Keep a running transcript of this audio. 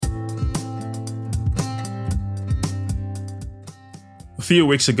few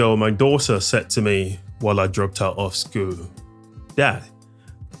weeks ago, my daughter said to me while I dropped her off school, "Dad,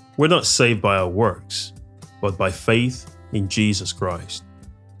 we're not saved by our works, but by faith in Jesus Christ.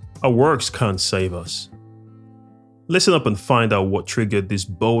 Our works can't save us." Listen up and find out what triggered this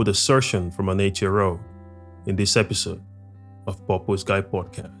bold assertion from an 8-year-old in this episode of Purpose Guy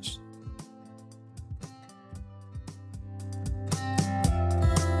Podcast.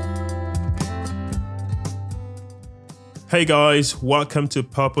 Hey guys, welcome to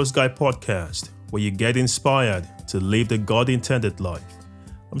Purpose Guy Podcast, where you get inspired to live the God-intended life.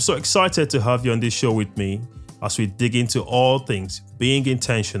 I'm so excited to have you on this show with me as we dig into all things being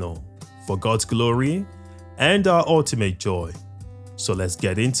intentional for God's glory and our ultimate joy. So let's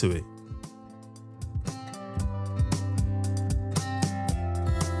get into it.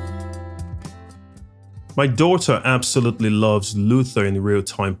 My daughter absolutely loves Luther in Real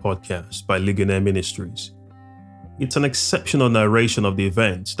Time podcast by Ligonier Ministries. It's an exceptional narration of the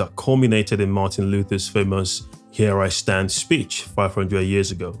events that culminated in Martin Luther's famous "Here I Stand" speech 500 years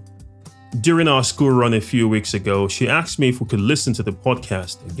ago. During our school run a few weeks ago, she asked me if we could listen to the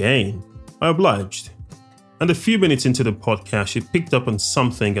podcast again. I obliged. And a few minutes into the podcast, she picked up on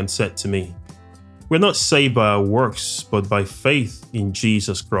something and said to me, "We're not saved by our works, but by faith in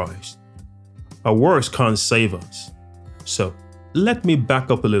Jesus Christ. Our works can't save us." So let me back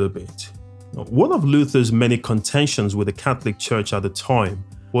up a little bit. One of Luther's many contentions with the Catholic Church at the time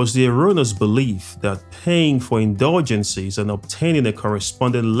was the erroneous belief that paying for indulgences and obtaining a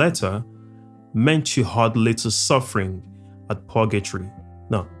corresponding letter meant you had little suffering at purgatory.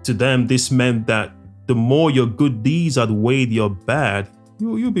 Now, to them, this meant that the more your good deeds outweighed your bad,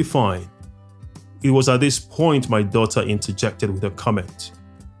 you'll be fine. It was at this point my daughter interjected with a comment.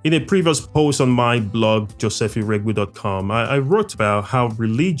 In a previous post on my blog, josephiregbu.com, I wrote about how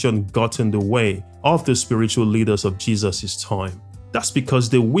religion got in the way of the spiritual leaders of Jesus' time. That's because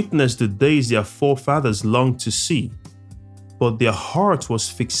they witnessed the days their forefathers longed to see, but their heart was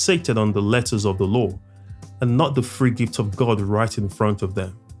fixated on the letters of the law and not the free gift of God right in front of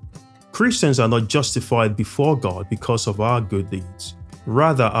them. Christians are not justified before God because of our good deeds.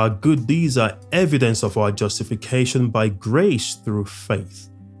 Rather, our good deeds are evidence of our justification by grace through faith.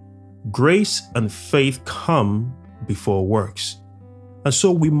 Grace and faith come before works. And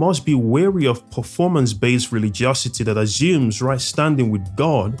so we must be wary of performance-based religiosity that assumes right standing with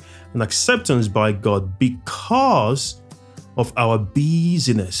God and acceptance by God because of our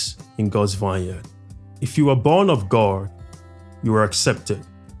busyness in God's vineyard. If you are born of God, you are accepted,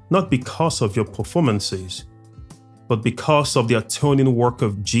 not because of your performances, but because of the atoning work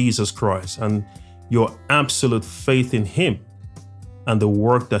of Jesus Christ and your absolute faith in Him and the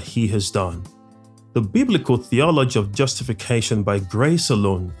work that He has done. The biblical theology of justification by grace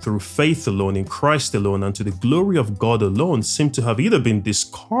alone, through faith alone, in Christ alone, and to the glory of God alone seem to have either been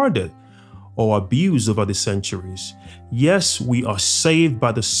discarded or abused over the centuries. Yes, we are saved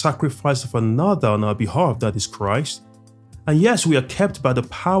by the sacrifice of another on our behalf, that is Christ. And yes, we are kept by the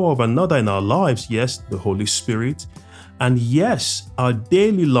power of another in our lives, yes, the Holy Spirit. And yes, our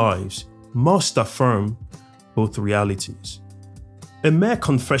daily lives must affirm both realities. A mere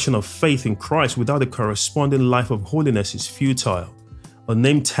confession of faith in Christ without a corresponding life of holiness is futile. A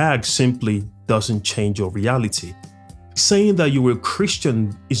name tag simply doesn't change your reality. Saying that you were a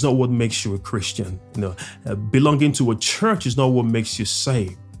Christian is not what makes you a Christian. Belonging to a church is not what makes you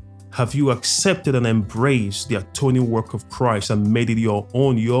saved. Have you accepted and embraced the atoning work of Christ and made it your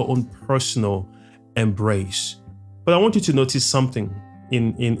own personal embrace? But I want you to notice something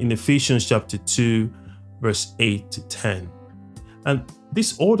in Ephesians chapter 2, verse 8 to 10. And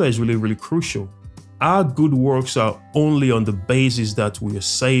this order is really, really crucial. Our good works are only on the basis that we are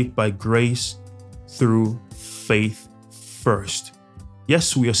saved by grace through faith first.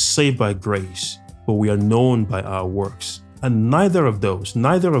 Yes, we are saved by grace, but we are known by our works. And neither of those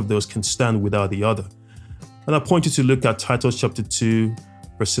can stand without the other. And I point you to look at Titus chapter 2,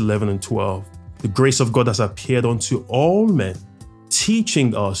 verse 11 and 12. The grace of God has appeared unto all men,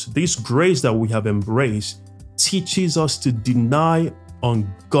 teaching us this grace that we have embraced teaches us to deny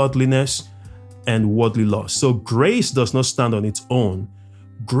ungodliness and worldly lust. So grace does not stand on its own.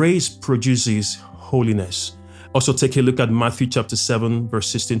 Grace produces holiness. Also take a look at Matthew chapter 7, verse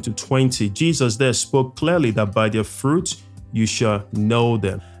 16 to 20. Jesus there spoke clearly that by their fruit you shall know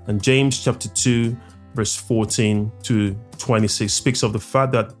them. And James chapter 2, verse 14 to 26 speaks of the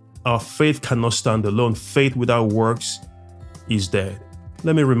fact that our faith cannot stand alone. Faith without works is dead.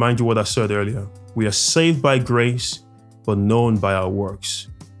 Let me remind you what I said earlier. We are saved by grace, but known by our works.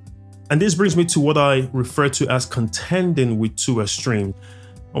 And this brings me to what I refer to as contending with two extremes.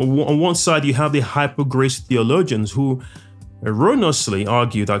 On one side, you have the hyper-grace theologians who erroneously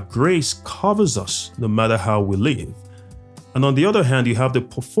argue that grace covers us no matter how we live. And on the other hand, you have the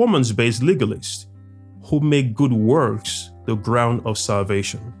performance-based legalists who make good works the ground of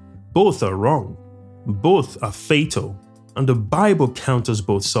salvation. Both are wrong. Both are fatal. And the Bible counters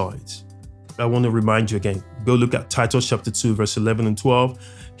both sides. I want to remind you again, go look at Titus chapter 2, verse 11 and 12,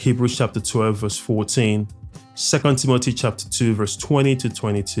 Hebrews chapter 12, verse 14, 2 Timothy chapter 2, verse 20 to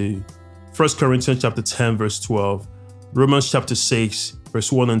 22, 1 Corinthians chapter 10, verse 12, Romans chapter 6,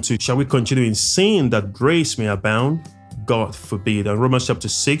 verse 1 and 2. Shall we continue in sin that grace may abound? God forbid. And Romans chapter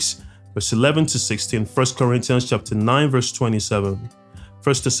 6, verse 11 to 16, 1 Corinthians chapter 9, verse 27,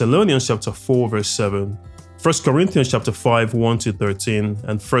 1 Thessalonians chapter 4, verse 7, 1 Corinthians chapter 5, 1 to 13,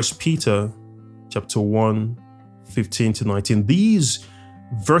 and 1 Peter chapter 1, 15 to 19. These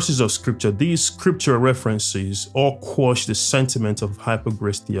verses of scripture, these scriptural references all quash the sentiment of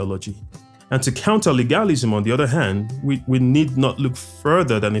hyper-grace theology. And to counter legalism, on the other hand, we need not look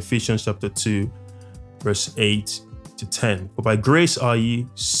further than Ephesians chapter 2, verse 8 to 10. For by grace are ye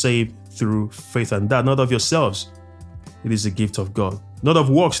saved through faith, and that not of yourselves. It is a gift of God. Not of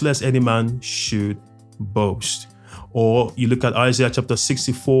works, lest any man should boast. Or you look at Isaiah chapter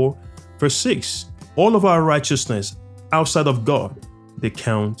 64, verse 6. All of our righteousness outside of God, they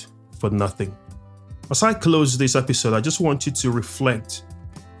count for nothing. As I close this episode, I just want you to reflect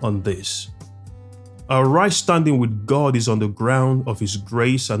on this. Our right standing with God is on the ground of His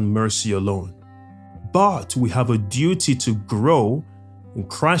grace and mercy alone. But we have a duty to grow in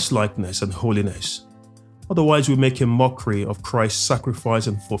Christ-likeness and holiness. Otherwise, we make a mockery of Christ's sacrifice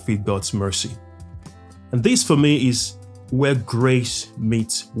and forfeit God's mercy. And this, for me, is where grace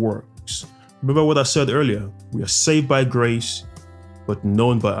meets works. Remember what I said earlier? We are saved by grace, but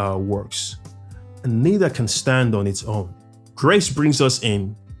known by our works. And neither can stand on its own. Grace brings us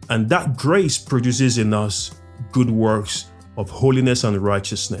in, and that grace produces in us good works of holiness and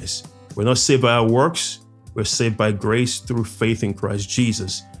righteousness. We're not saved by our works, we're saved by grace through faith in Christ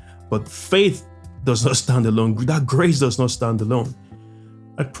Jesus. But faith does not stand alone. That grace does not stand alone.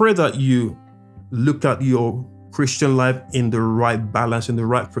 I pray that you look at your Christian life in the right balance, in the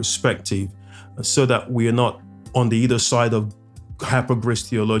right perspective, so that we are not on the either side of hyper-grace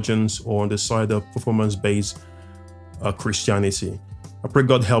theologians or on the side of performance-based Christianity. I pray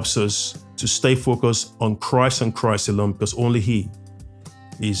God helps us to stay focused on Christ and Christ alone, because only He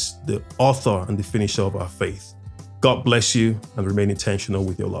is the author and the finisher of our faith. God bless you, and remain intentional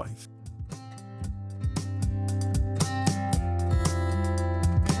with your life.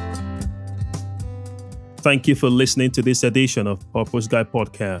 Thank you for listening to this edition of Purpose Guy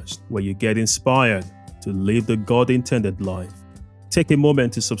Podcast, where you get inspired to live the God-intended life. Take a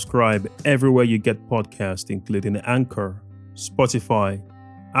moment to subscribe everywhere you get podcasts, including Anchor, Spotify,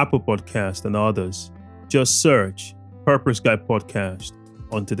 Apple Podcast, and others. Just search Purpose Guy Podcast.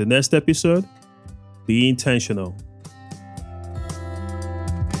 Until the next episode, be intentional